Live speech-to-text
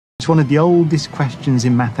It's one of the oldest questions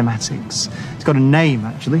in mathematics. It's got a name,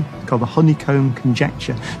 actually. It's called the Honeycomb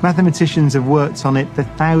Conjecture. Mathematicians have worked on it for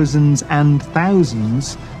thousands and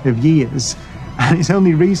thousands of years, and it's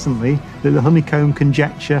only recently that the Honeycomb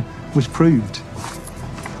Conjecture was proved.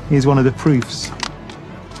 Here's one of the proofs.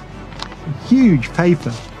 A huge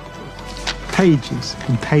paper. Pages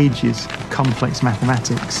and pages of complex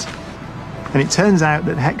mathematics. And it turns out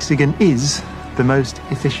that the hexagon is the most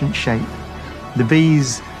efficient shape. The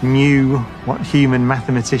bees knew what human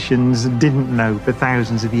mathematicians didn't know for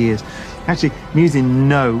thousands of years. Actually, I'm using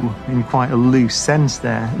know in quite a loose sense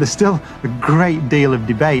there. There's still a great deal of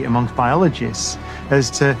debate amongst biologists as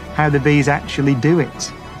to how the bees actually do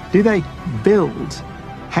it. Do they build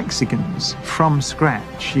hexagons from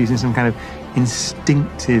scratch using some kind of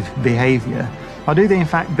instinctive behaviour? Or do they in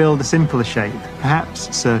fact build a simpler shape,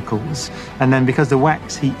 perhaps circles, and then because the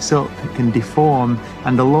wax heats up, it can deform,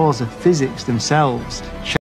 and the laws of physics themselves